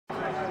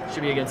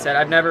Should be a good set.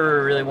 I've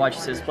never really watched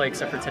CIZ play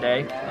except for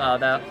today.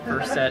 That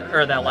first set,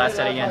 or that last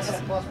set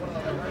against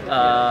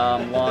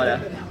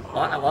Lada.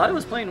 Lada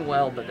was playing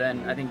well, but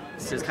then I think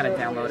CIZ kind of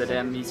downloaded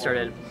him. He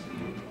started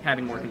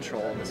having more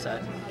control of the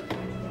set.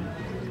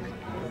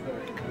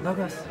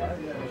 Logos.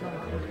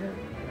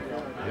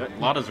 Yeah,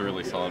 Lada's a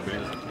really solid base.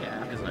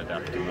 Yeah. He doesn't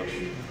adapt too much.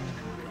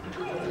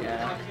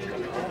 Yeah.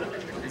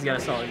 He's got a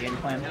solid game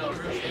plan.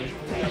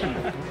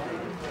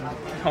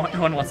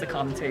 No one wants to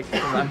commentate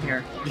because I'm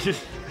here.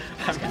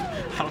 I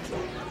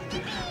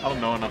don't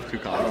know enough to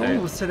commentate.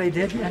 Oh, so they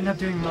did end up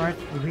doing Marth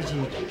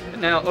Luigi.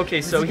 Now,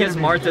 okay, so he has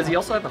Marth. Does he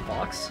also have a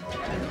Fox?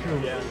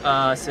 Who?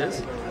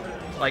 CIZ?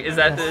 Like, is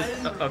that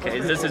the... Okay,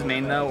 is this his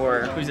main, though,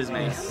 or who's his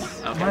main?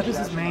 Okay. Marth is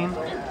his main,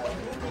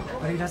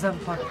 but he does have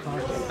a pocket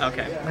Fox.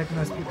 Okay. Like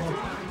most people.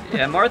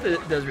 Yeah, Marth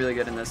does really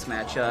good in this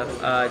matchup.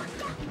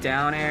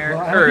 Down air...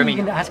 Well, I mean,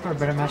 you can ask for a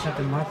better matchup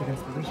than Marth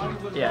against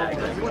Luigi. Yeah,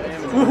 exactly.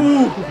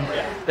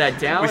 Woohoo! That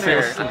down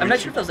air... I'm not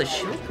sure if that was a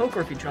shield poke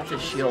or if he dropped his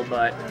shield,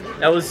 but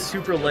that was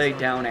super late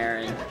down air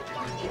and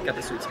got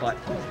the sweet spot.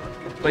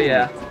 But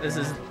yeah, this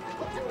is...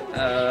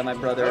 my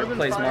brother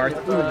plays Marth.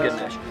 Ooh, good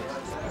match.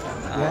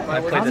 Yeah, I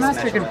if played this match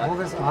Master can pull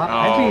this off,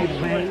 I'd be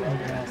way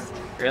impressed.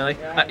 Really?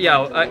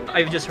 Yeah,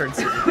 I've just heard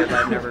super good,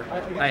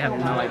 but I have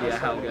no idea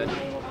how good.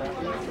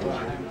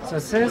 So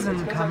CIZ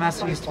and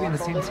Master used to be in the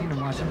same team in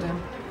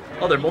Washington.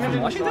 Oh, they're both from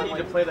Washington?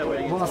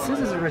 Well,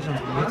 CIZ is originally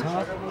from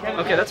Utah.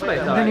 Okay, that's what I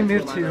thought. And then he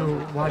moved to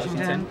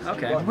Washington.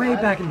 Okay. Way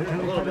back in the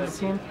early part of the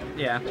scene.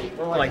 Yeah,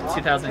 like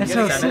 2007-ish.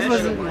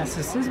 And so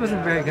CIZ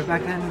wasn't very good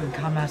back then,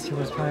 and Master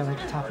was probably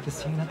like top of the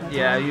scene at that time.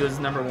 Yeah, he was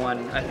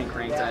 #1, I think,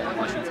 ranked in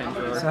Washington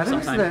for so I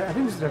think some time. I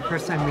think this is their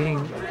first time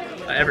meeting.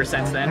 Ever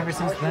since then? Ever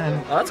since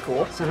then. Oh, that's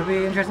cool. So it'll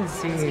be interesting to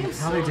see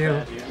how they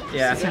do.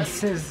 Yeah. Since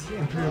CIZ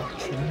improved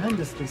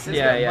tremendously. CIZ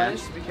Yeah.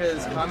 punished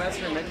because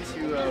Master meant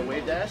to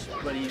wave dash,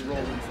 but he rolled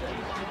instead.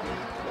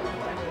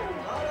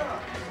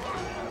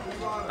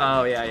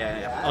 Oh,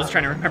 yeah. I was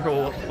trying to remember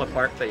what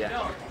part, but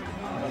yeah.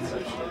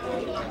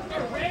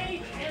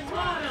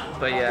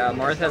 But yeah,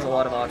 Marth has a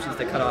lot of options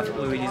to cut off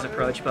Luigi's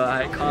approach,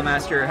 but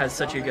Master has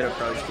such a good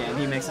approach game.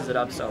 He mixes it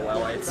up so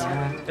well. It's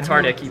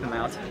hard to keep him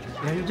out.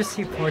 Yeah, you just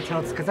see four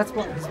tilts, because that's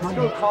what his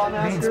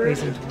main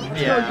spacing tool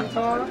is. Yeah.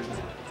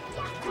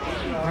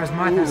 Whereas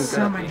Marth has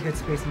so many good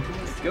spacing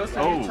tools. Ghost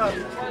of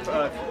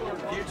Utah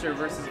Future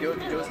versus Ghost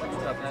of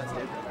Utah Past.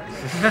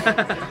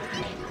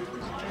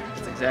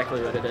 That's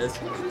exactly what it is.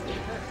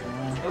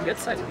 Oh, good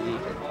side B.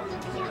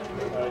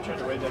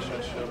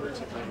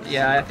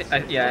 Yeah, I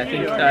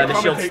think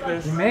the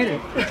shield's... You made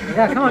it.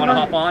 Yeah, come on. Want to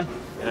hop on?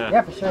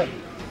 Yeah, for sure.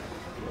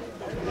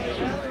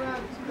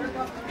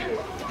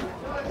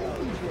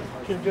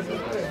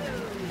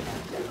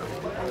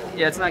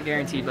 Yeah, it's not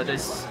guaranteed, but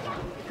this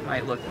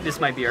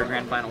might be our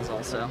grand finals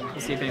also. We'll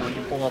see if anyone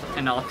can pull up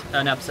an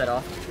upset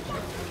off.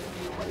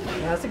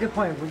 Yeah, that's a good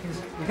point. We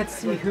get to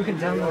see who can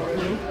download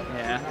who.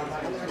 Yeah.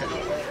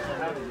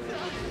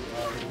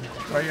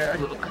 Oh yeah,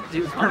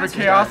 Dude, perfect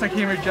chaos. I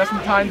came here just in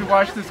time to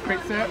watch this quick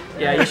set.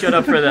 Yeah, you showed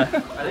up for the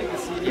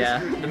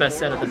best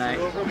set of the night.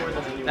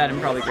 That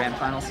and probably grand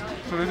finals.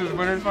 So this is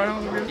winners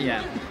finals again?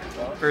 Yeah.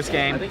 First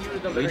game,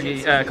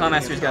 Luigi,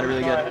 Master's got a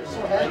really good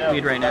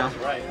lead right now.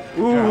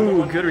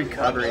 Ooh, good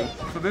recovery.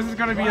 So this is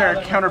going to be our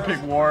counter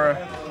pick war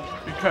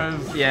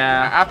because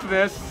after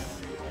this.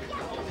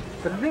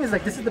 But the thing is,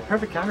 like, this is the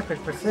perfect counter pick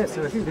for CIZ.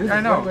 So if he loses,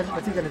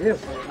 what's he gonna do?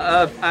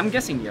 I'm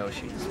guessing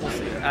Yoshi's. We'll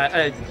see.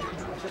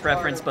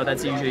 Preference, but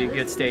that's usually a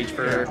good stage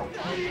for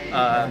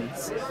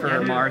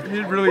Marth. He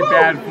did really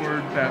bad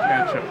for that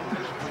matchup.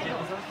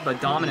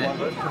 But dominant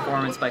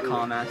performance by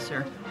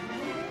Master.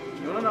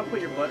 You wanna not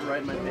put your butt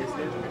right in my face,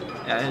 dude?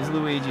 Yeah, his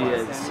Luigi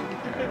is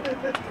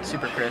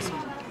super crisp.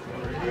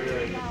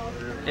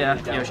 Yeah,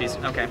 Yoshi's.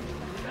 Okay.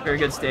 Very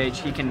good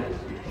stage.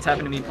 It's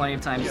happened to me plenty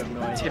of times.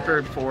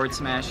 Tipper forward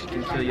smash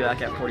can kill you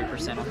like at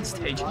 40% on the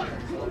stage.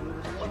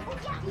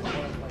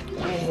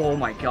 Oh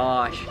my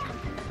gosh.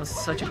 That was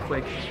such a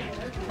quick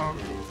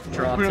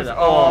drop to the...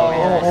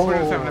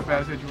 having a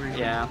bad situation.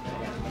 Yeah.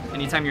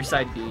 Anytime you're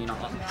side B,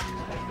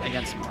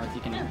 against Marth,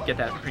 you can get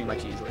that pretty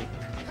much easily.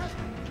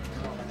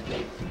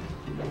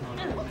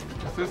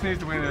 This needs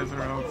to win this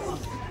or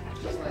else.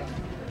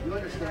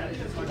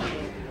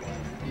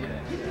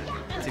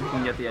 See if we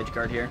can get the edge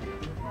guard here.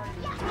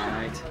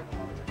 Alright.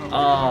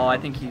 Oh, I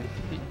think he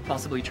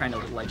possibly trying to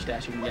ledge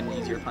dash and get an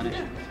easier punish.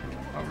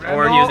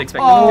 Or he was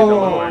expecting to go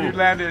lower. He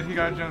landed, he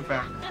got a jump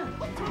back.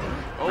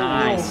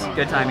 Nice.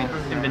 Good timing.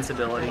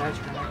 Invincibility.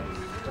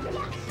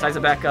 Ties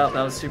it back up.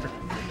 That was super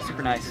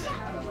nice.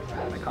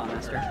 My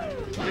Master.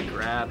 Good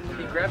grab.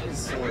 He grabbed his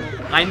sword.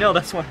 I know,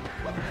 that's one.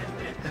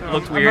 It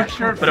looked weird,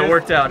 sure but it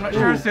worked out. I'm not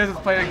sure if CIZ has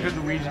played a good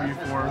Luigi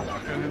before,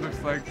 because it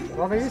looks like...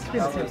 Well, they used to be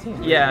the same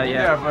team.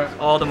 Yeah. But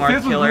all the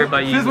Marth killer,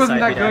 but you use the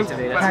side B to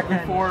activate it.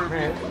 it. Before,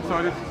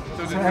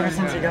 so ever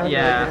since you got it,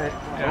 yeah.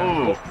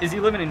 Oh, is he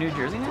living in New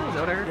Jersey now? Is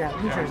that what I heard? Yeah,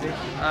 New Jersey.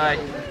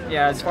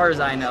 Yeah, as far as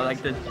I know,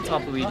 like the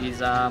top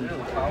Luigi's, I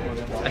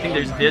think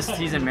there's this,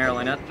 he's in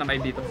Maryland, that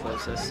might be the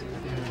closest.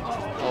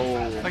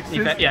 Oh, Like, he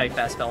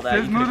fast fell that.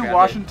 His He moved could've to grabbed it,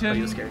 Washington, but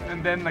he was scared.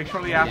 and then like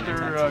shortly Yeah, after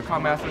intense.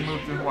 Master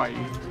moved to Hawaii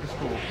to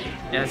school.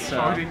 Yes.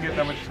 So he didn't get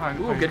that much time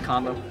to Ooh, play. good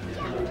combo.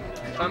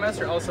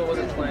 Master also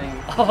wasn't playing.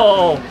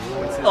 Oh,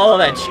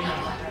 that.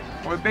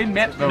 Well, they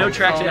met though. No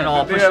traction so at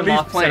all. they Push at him least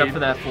off, set up played. for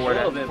that forward.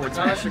 A little bit. Forward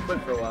smash. Master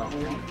quit for a while.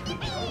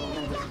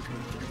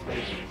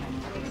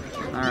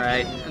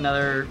 Alright,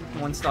 another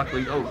one stock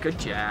lead. Oh, good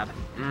jab.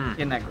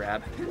 In that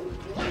grab.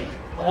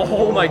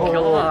 Oh my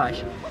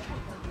gosh.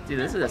 Dude,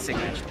 this is a sick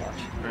match to watch.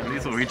 Man,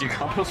 these Luigi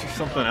combos are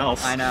something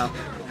else. I know.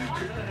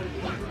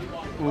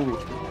 Ooh.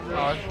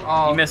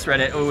 Oh, He misread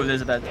it. Ooh,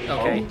 there's a bad.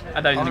 Okay.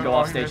 I thought he was going to go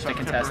off stage he to missed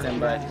that contest tipper. him,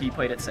 but he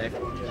played it safe. Ooh,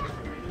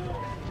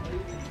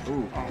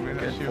 Oh, man, that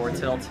good shield. forward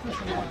tilt.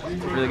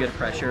 Really good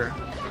pressure.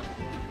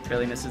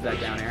 Barely misses that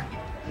down air.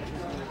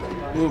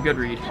 Ooh, good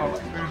read.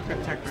 Oh,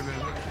 good tech with it.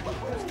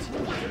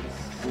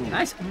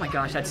 Nice. Oh my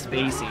gosh, that's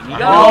spacing. You Oh,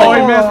 got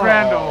he missed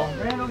Randall.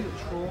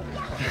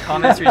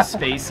 Commentary's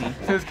spacing.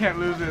 Says can't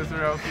lose this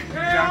or else he's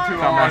down to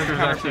Master's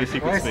counter actually a pick.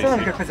 secret Well, he's still in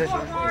a good spacing.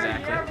 position.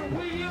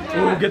 Exactly.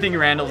 Ooh, good thing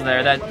Randall's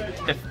there. That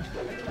if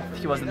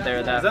he wasn't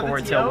there, that that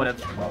forward the tilt TO? would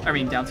have. I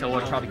mean, down tilt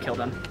would have probably killed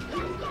him.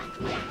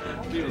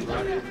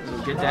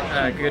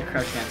 Good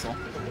crouch cancel.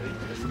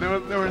 So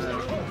there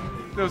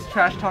was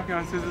trash talking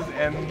on CIZ's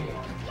end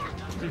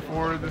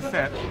before the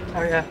set.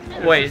 Oh yeah.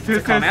 Wait, Sis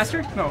the says-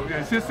 Master? No,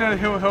 yeah, Sis said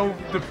he'll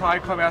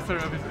deprive Master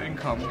of his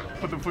income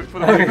for the week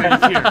that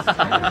he's here.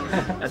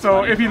 That's So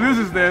funny. if he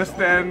loses this,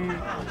 then he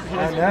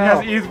I has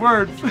know. to eat his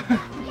words.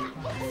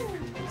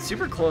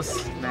 Super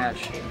close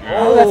match.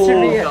 Oh, that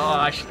should be it.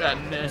 Gosh, that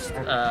missed.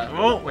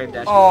 Wave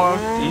dash. Oh,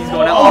 He's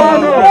going out.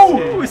 Oh, Oh,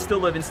 no. Still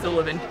living, still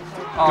living.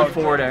 Oh, Good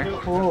forward air.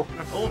 Cool.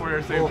 that's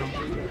where saved him.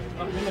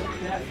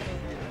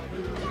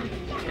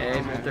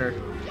 Okay, but they're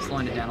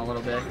slowing it down a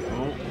little bit.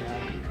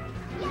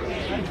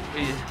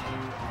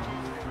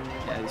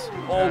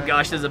 Oh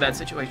gosh, this is a bad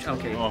situation.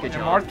 Okay, good And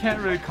job. Marth can't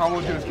really combo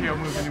to his KO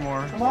moves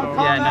anymore. So,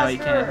 Yeah, no, he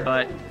can't.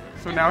 But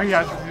so now he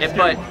has to Yeah, just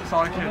but- get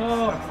solid hits.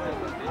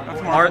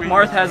 That's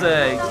Marth has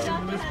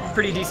a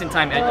pretty decent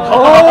time.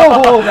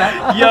 Oh,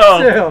 that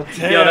Yo,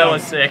 tilt. yo, that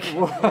was sick.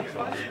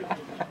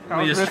 That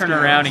We was just turn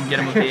risky. around and get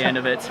him at the end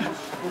of it.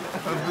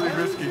 That was really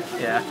risky.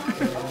 Yeah.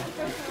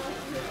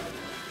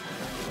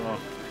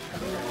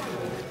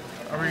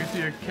 Are we gonna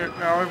see a character?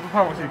 No, we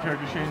probably won't see a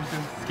character change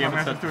since Game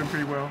Master's set- doing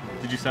pretty well.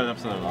 Did you set it up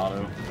so that it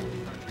auto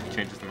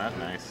changes the map?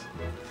 Nice.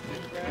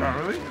 Oh,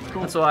 really? That's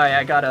cool. That's why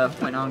I got a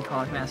win on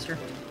Cog Master.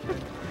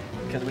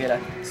 Because we had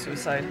a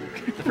suicide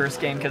the first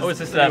game because Oh, is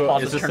this that the new,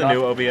 pause is was this turned the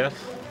new off. OBS?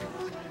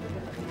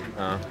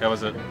 That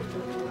was it.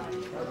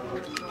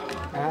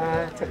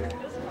 It's okay.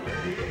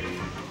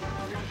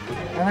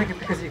 I like it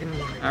because you can.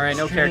 All right,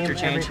 no stream character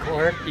change. every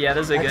chord Yeah,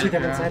 this is a at 2 good.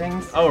 different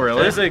settings. Oh,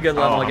 really? This is a good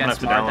level I'm gonna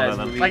against have to Marth download as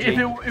that then. Luigi. Like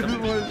if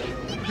it was, I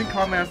think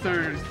Cog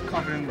Master is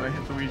confident that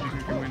hit Luigi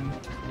who can win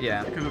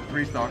Yeah, because of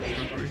 3 stocks.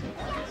 So 3.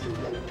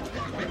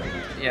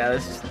 yeah.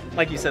 This,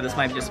 like you said, this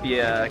might just be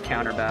a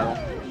counter battle.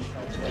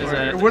 There's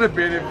It a, would have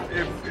been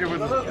if it was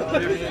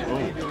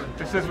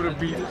if Sis would have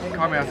beat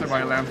Cog Master by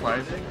a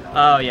landslide.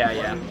 oh yeah,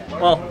 yeah.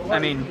 Well, I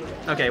mean,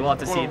 okay, we'll have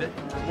to see that.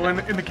 Well,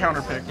 in the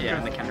counter pick. Yeah,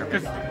 in the counter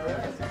pick.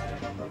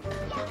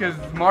 Because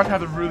Marth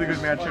has a really good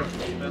matchup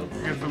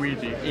against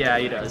Luigi. Yeah,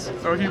 he does.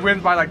 So if he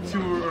wins by like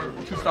two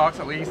stocks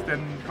at least,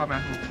 then Cog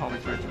Master will probably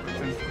switch. But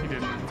since he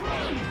didn't.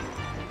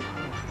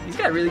 He's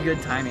got really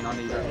good timing on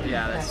these.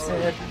 Yeah, that's.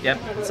 That's it.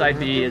 Yep, side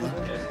B is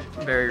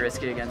very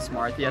risky against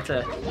Marth. You have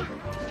to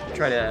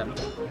try to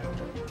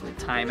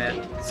time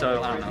it.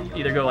 So, I don't know,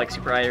 either go like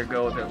super high or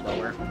go a bit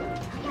lower.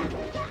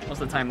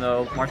 Most of the time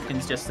though, Marth can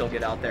just still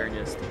get out there and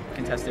just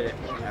contest it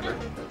whenever.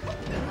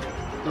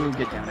 Ooh,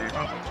 get down there.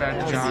 Oh,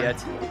 bad Easy John.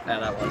 it. Yeah,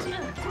 that was.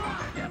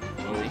 Yeah,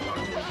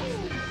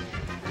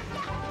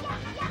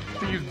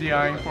 easy. He used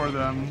DIing for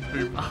the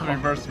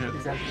reverse hit.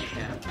 Exactly.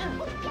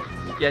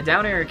 Yeah. Yeah,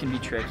 down air can be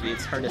tricky.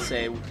 It's hard to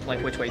say like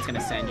which way it's gonna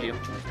send you.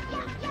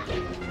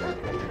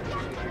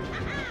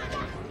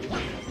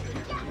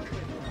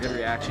 Good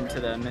reaction to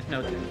the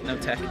no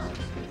tech.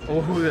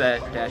 Oh, that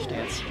dash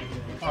dance.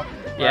 Oh,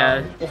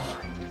 Yeah.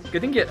 Oh,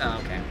 good thing get.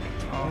 Oh, okay.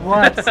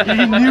 What?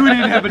 He knew he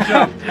didn't have a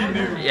jump. He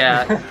knew.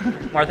 Yeah,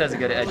 Marth has a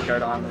good edge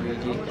guard on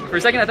Luigi. For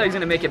a second, I thought he was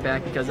gonna make it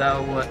back because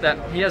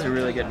he has a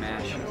really good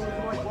mash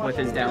with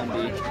his down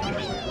B.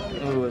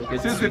 Ooh,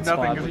 good Sis sweet did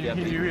nothing spot 'cause with he the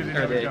knew he didn't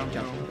or have a the jump,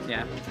 jump. so.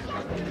 Yeah.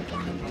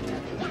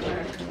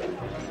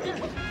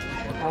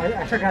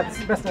 I forgot this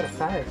is best out of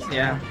 5.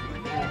 Yeah.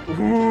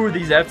 Ooh,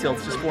 these F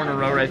tilts just 4 in a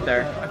row right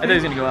there. I thought he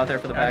was gonna go out there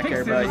for the I back think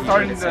air, Sis but is he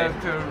starting played to, it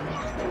safe.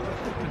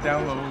 to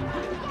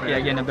download. Yeah,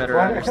 getting a better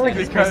Well, I feel like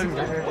he's Because- missing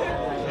better.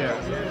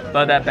 Yeah.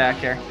 But that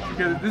back air.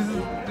 Because this is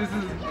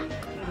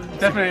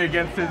definitely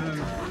against his.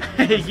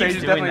 He Stage keeps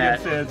is doing definitely that.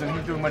 against his, and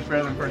he's doing much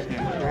better than first game.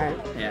 Right.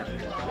 Yeah.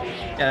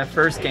 Yeah,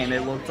 first game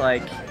it looked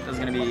like it was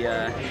gonna be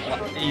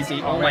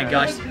easy. Oh my man.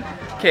 gosh.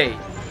 Okay.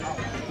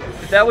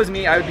 If that was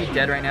me, I would be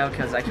dead right now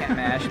because I can't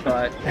mash,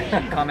 but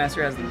Calm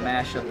Master has the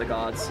mash of the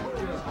gods.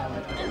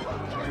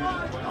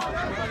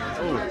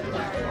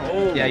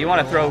 Yeah, you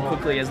want to throw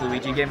quickly as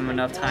Luigi. Gave him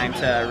enough time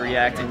to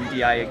react and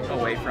DI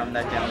away from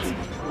that down.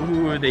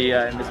 Ooh, the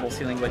invisible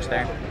ceiling glitch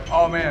there.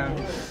 Oh man.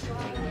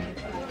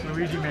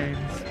 Luigi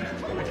mains.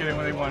 They get it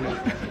when they want it.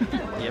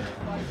 Yep.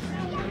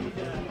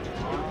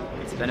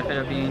 It's the benefit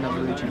of being a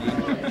Luigi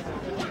main.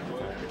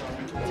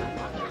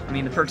 I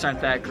mean, the perks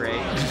aren't that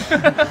great.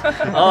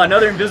 Oh,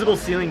 another invisible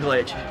ceiling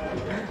glitch.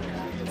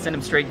 Send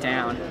him straight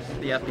down.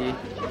 The up B.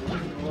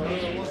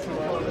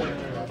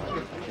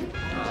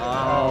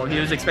 Oh, he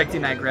was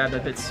expecting that grab a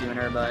bit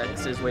sooner, but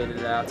Ciz waited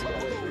it out.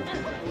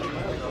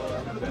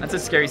 That's a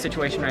scary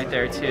situation right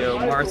there, too.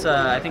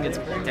 Martha, I think it's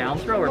down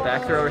throw or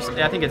back throw.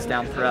 I think it's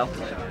down throw.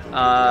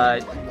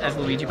 As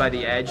Luigi by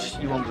the edge,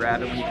 you won't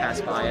grab it when you pass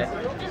by it.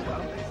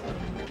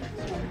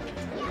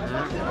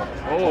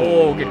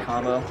 Oh, good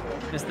combo.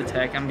 Missed the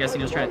tech. I'm guessing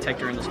he was trying to tech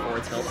during those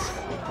forward tilts.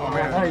 Oh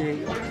man.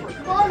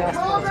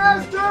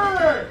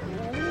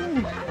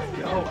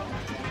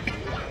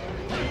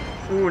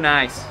 Ooh,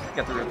 nice.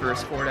 Got the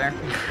reverse forward there.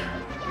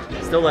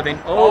 Still living.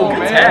 Oh,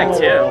 good tag,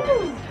 too.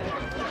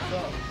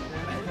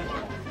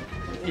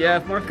 Yeah,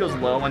 if Morph goes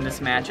low on this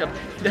matchup,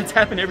 that's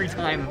happened every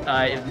time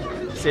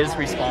Ciz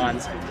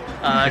respawns.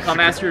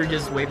 Calmaster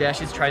just wave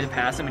dashes, tries to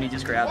pass him, and he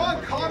just grabs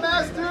him.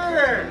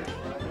 Calmaster!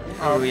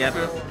 Oh, yep.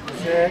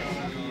 Sick.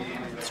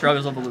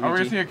 Struggles of Luigi. Are we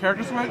gonna see a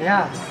character switch?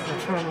 Yeah.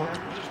 That's what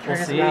We'll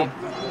see.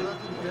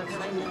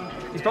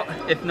 He's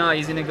if not,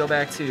 he's gonna go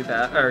back to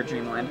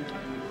Dreamland.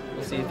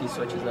 We'll see if he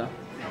switches though.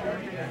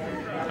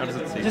 How does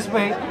it see? Just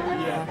wait.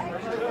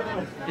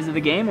 Is it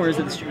the game or is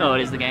it the Oh,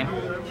 it is the game.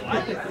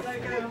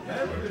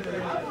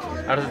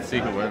 How does it see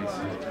who wins?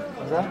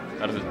 What's that?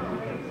 How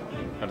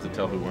does it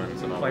tell who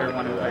wins? And all Player that?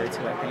 1 and player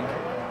 2, I think.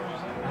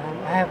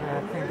 I have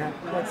a thing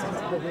that's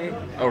sensitivity.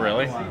 Oh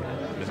really?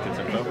 Just gets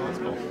info. That's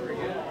cool.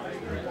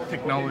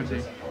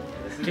 Technology.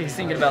 Okay, he's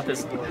thinking about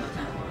this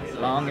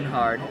long and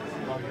hard.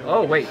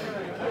 Oh wait.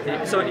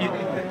 So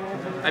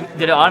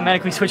did it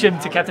automatically switch him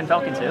to Captain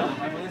Falcon too?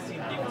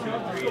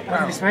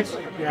 When we switch?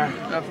 Yeah.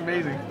 That's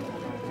amazing.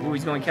 Ooh,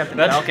 he's going Captain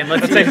Falcon.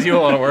 Let's That see. saves you a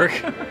lot of work.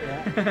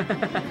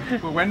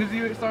 But when did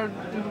you start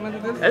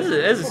implementing this?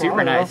 This is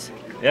super nice.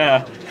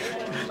 Yeah.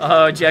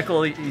 Oh,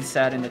 Jekyll, he's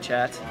sad in the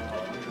chat.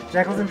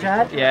 Jekyll's in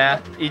chat?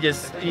 Yeah, he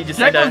just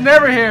said Jekyll's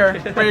never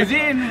here. Wait, is he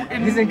in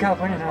He's in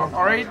California now.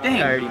 Alright, I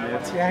dang. already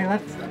moved. Yeah, he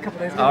left a couple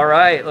days ago. All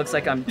right, looks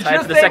like I'm tied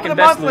should've for the stayed second with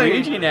the best monthly.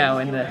 Luigi now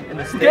in the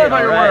state. Forget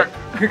about your All right.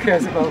 work. Who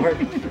cares about work?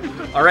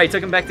 All right,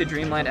 took him back to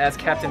Dreamland as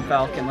Captain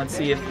Falcon. Let's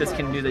see if this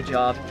can do the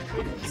job.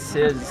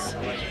 Ciz,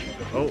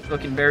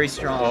 looking very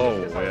strong.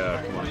 Oh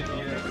yeah. Come on.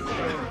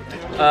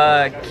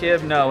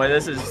 Kiv, no,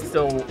 this is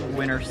still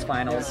winners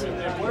finals.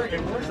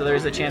 So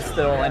there's a chance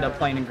they'll end up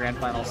playing in grand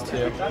finals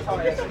too.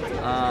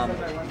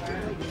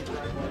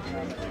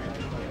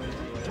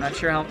 Not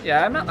sure how.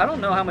 Yeah, I don't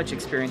know how much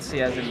experience he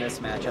has in this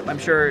matchup. I'm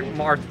sure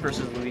Marth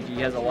versus Luigi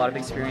has a lot of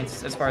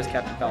experience as far as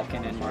Captain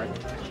Falcon and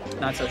Marth.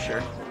 Not so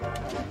sure.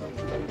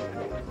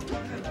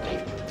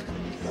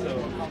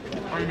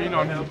 What do you mean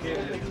on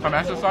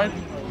Master side?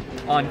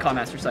 On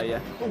Calmaster side, yeah.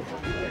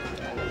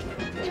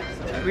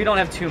 We don't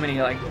have too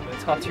many like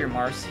top tier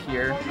Mars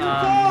here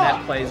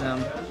that plays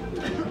him.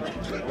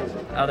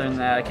 Other than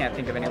that, I can't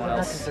think of anyone Not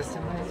else.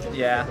 consistently.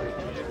 Yeah.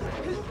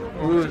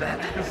 Ooh, that.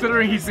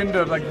 Considering he's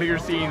into like bigger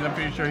scenes, I'm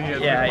pretty sure he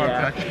has Yeah, more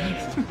yeah.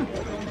 protections.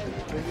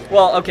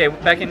 Well, okay,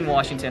 back in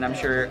Washington, I'm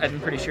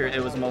pretty sure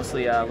it was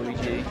mostly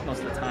Luigi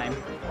most of the time.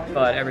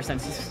 But ever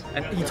since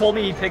he told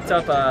me he picked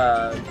up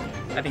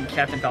I think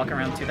Captain Falcon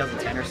around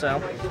 2010 or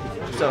so.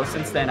 So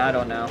since then, I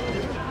don't know.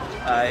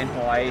 In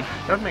Hawaii.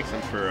 That makes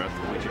sense for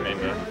Luigi main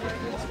to.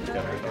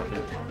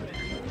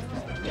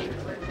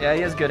 Yeah,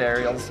 he has good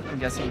aerials. I'm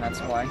guessing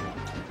that's why.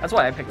 That's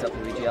why I picked up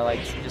Luigi. I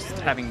like just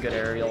having good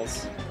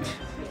aerials.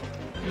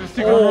 There's a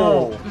secret.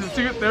 Oh. There's a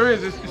secret. There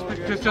is. It's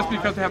just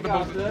because they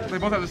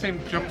both have the same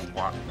jump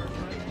spot.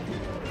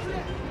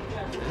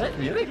 What?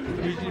 Really?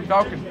 Luigi and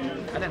Falcon.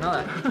 I didn't know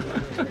that.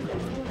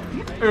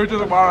 It was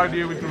just a wild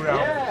idea we threw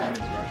out.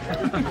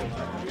 Of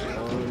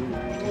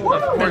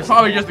It's course.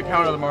 probably just the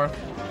counter of the Marth.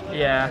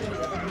 Yeah.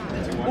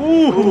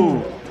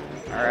 Ooh.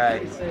 All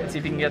right. Let's see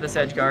if he can get this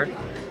edge guard.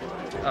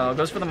 Oh,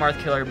 goes for the Marth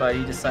killer, but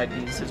he decided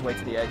to use his way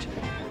to the edge.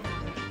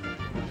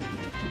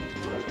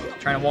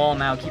 Trying to wall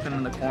him out, keep him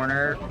in the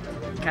corner.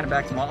 Kind of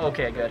back to him.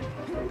 Okay, good.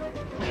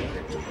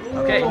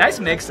 Okay, nice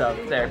mix-up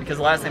there, because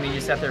last time he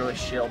just sat there with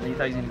shield, and he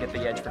thought he was going to get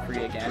the edge for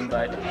free again,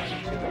 but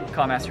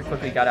Calmaster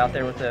quickly got out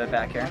there with the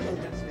back air.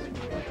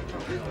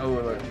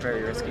 Oh,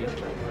 very risky.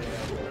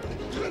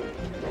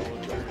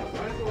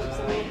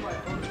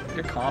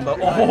 Good combo.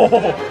 Oh,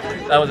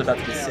 that was about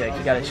to be sick.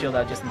 He got his shield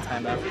out just in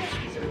time, though.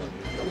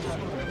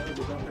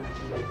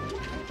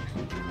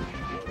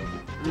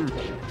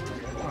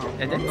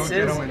 Yeah,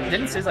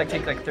 didn't Ciz like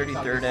take like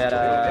 33rd at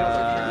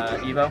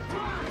Evo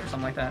or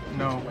something like that?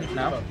 No.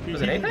 No?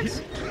 Was it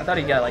Apex? I thought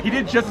he got like. He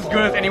did just as good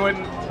as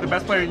anyone, the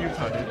best player in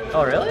Utah did.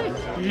 Oh really?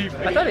 He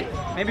I thought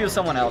maybe it was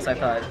someone else. I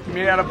thought.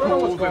 made it out of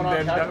pools and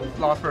then got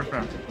lost first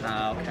round.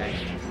 Oh, okay.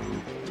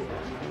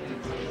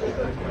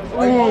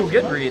 Ooh,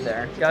 good read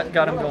there.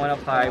 Got him going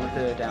up high with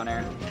the down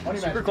air.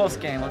 Super close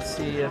game. Let's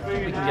see if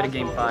we can get a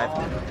game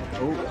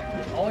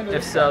 5.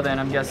 If so, then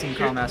I'm guessing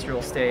Calm Master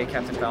will stay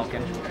Captain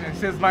Falcon. And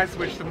CIZ might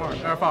switch to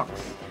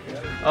Fox.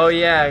 Oh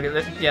yeah,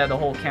 yeah, the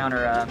whole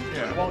counter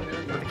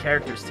with the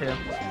characters too.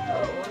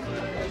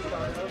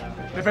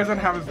 Depends on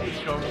how his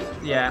goes.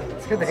 Yeah.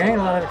 It's good. They're getting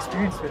a lot of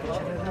experience with each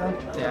other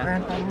though. Yeah.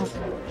 Grand finals.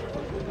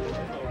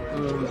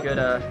 Ooh, good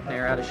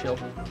nair out of shield.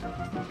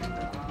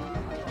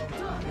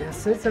 Yeah,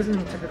 CIZ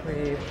doesn't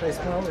typically place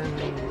well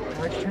in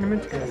large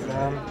tournaments because,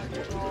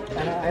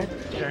 Yeah,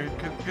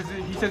 because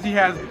he says he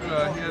has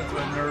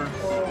nerves.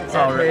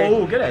 exactly,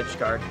 Oh, good edge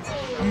guard.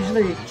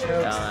 usually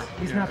chokes.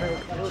 He's not very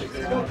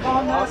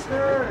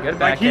Good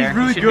back Like he's air.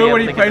 really Should be good able when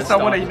to he get plays the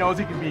someone that stop. he knows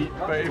he can beat,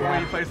 but when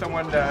he plays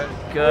someone that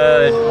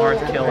Good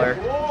Marth killer.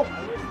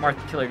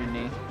 Marth killer your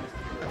knee.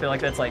 I feel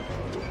like that's like,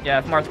 yeah,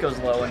 if Marth goes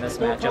low in this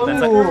matchup,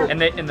 that's like,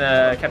 and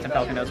the Captain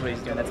Falcon knows what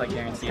he's doing. That's like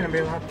guaranteed. gonna be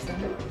a lot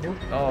percent. Nope.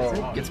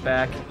 Oh, gets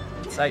back.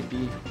 Side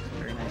B.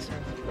 Very nice.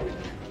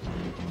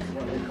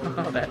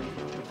 Oh, that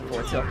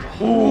forward tilt.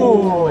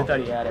 Ooh, I thought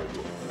he had it.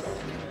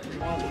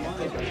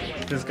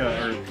 He's got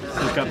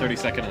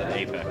 32nd at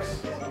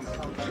Apex.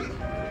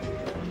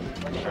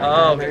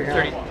 Oh,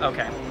 30.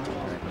 Okay.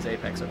 It was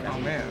Apex, okay. oh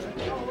man.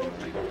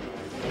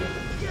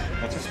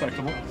 That's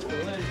respectable.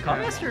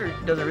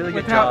 Calmmaster does a really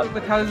good With how job.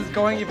 this is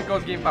going, if it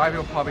goes game 5,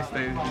 he'll probably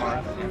stay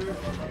Marth.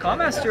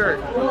 Calmmaster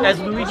as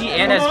Luigi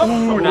and as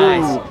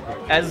nice.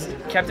 As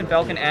Captain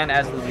Falcon and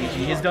as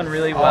Luigi. He's done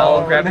really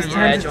well grabbing the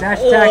Mistimed edge. his dash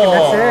attack and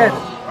that's it.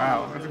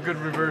 Wow, that's a good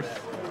reverse.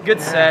 Good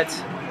set.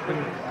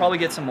 We'll probably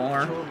get some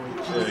more.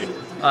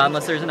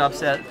 Unless there's an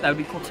upset. That would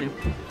be cool too.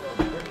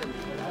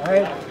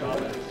 Alright.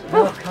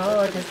 Now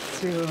Kyle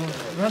gets to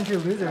run through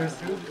losers.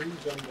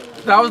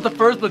 That was the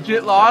first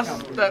legit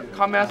loss that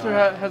Calm Master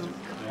has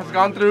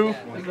gone through.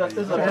 This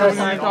is the first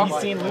time he's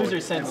seen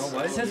losers since.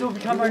 CIZ will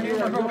become our new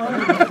number 1.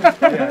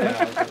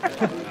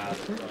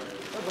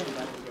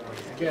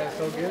 Yeah,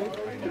 so good.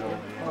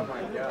 Oh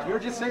my god. You're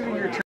just saving your